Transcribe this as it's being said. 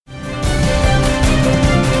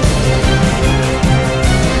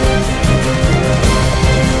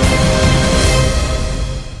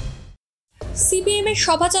সিপিএমের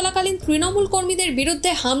সভা চলাকালীন তৃণমূল কর্মীদের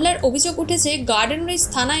বিরুদ্ধে হামলার অভিযোগ উঠেছে গার্ডেন রিচ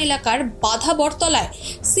থানা এলাকার বাধা বটতলায়।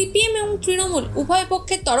 সিপিএম এবং তৃণমূল উভয়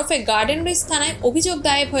পক্ষের তরফে গার্ডেন রিচ থানায় অভিযোগ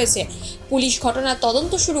দায়ের হয়েছে। পুলিশ ঘটনার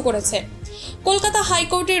তদন্ত শুরু করেছে। কলকাতা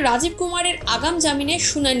হাইকোর্টের রাজীব কুমারের আগাম জামিনের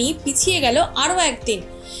শুনানি পিছিয়ে গেল আরও একদিন।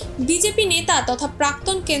 বিজেপি নেতা তথা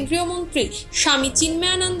প্রাক্তন কেন্দ্রীয় মন্ত্রী স্বামী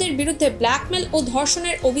চিন্ময়ানন্দের বিরুদ্ধে ব্ল্যাকমেল ও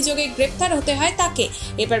ধর্ষণের অভিযোগে গ্রেপ্তার হতে হয় তাকে।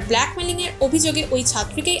 এবার ব্ল্যাকমেলিং এর অভিযোগে ওই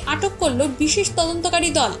ছাত্রীকেই আটক করল বিশেষ তদন্তকারী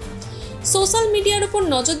দল। সোশ্যাল মিডিয়ার উপর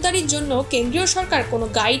নজরদারির জন্য কেন্দ্রীয় সরকার কোনো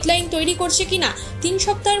গাইডলাইন তৈরি করছে কিনা 3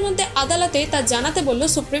 সপ্তাহের মধ্যে আদালতে তা জানাতে বলল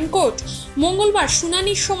সুপ্রিম কোর্ট। মঙ্গলবার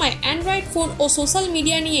শুনানির সময় অ্যান্ড্রয়েড ফোন ও সোশ্যাল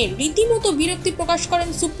মিডিয়া নিয়ে রীতিমতো বিরক্তি প্রকাশ করেন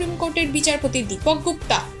সুপ্রিম কোর্টের বিচারপতি দীপক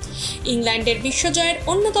গুপ্তা। ইংল্যান্ডের বিশ্বজয়ের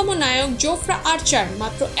অন্যতম নায়ক জোফ্রা আর্চার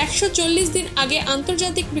মাত্র 140 দিন আগে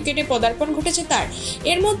আন্তর্জাতিক ক্রিকেটে পদার্পণ ঘটেছে তার।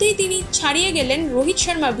 এর মধ্যেই তিনি ছাড়িয়ে গেলেন রোহিত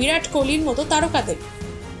শর্মা, বিরাট কোহলির মতো তারকাদের।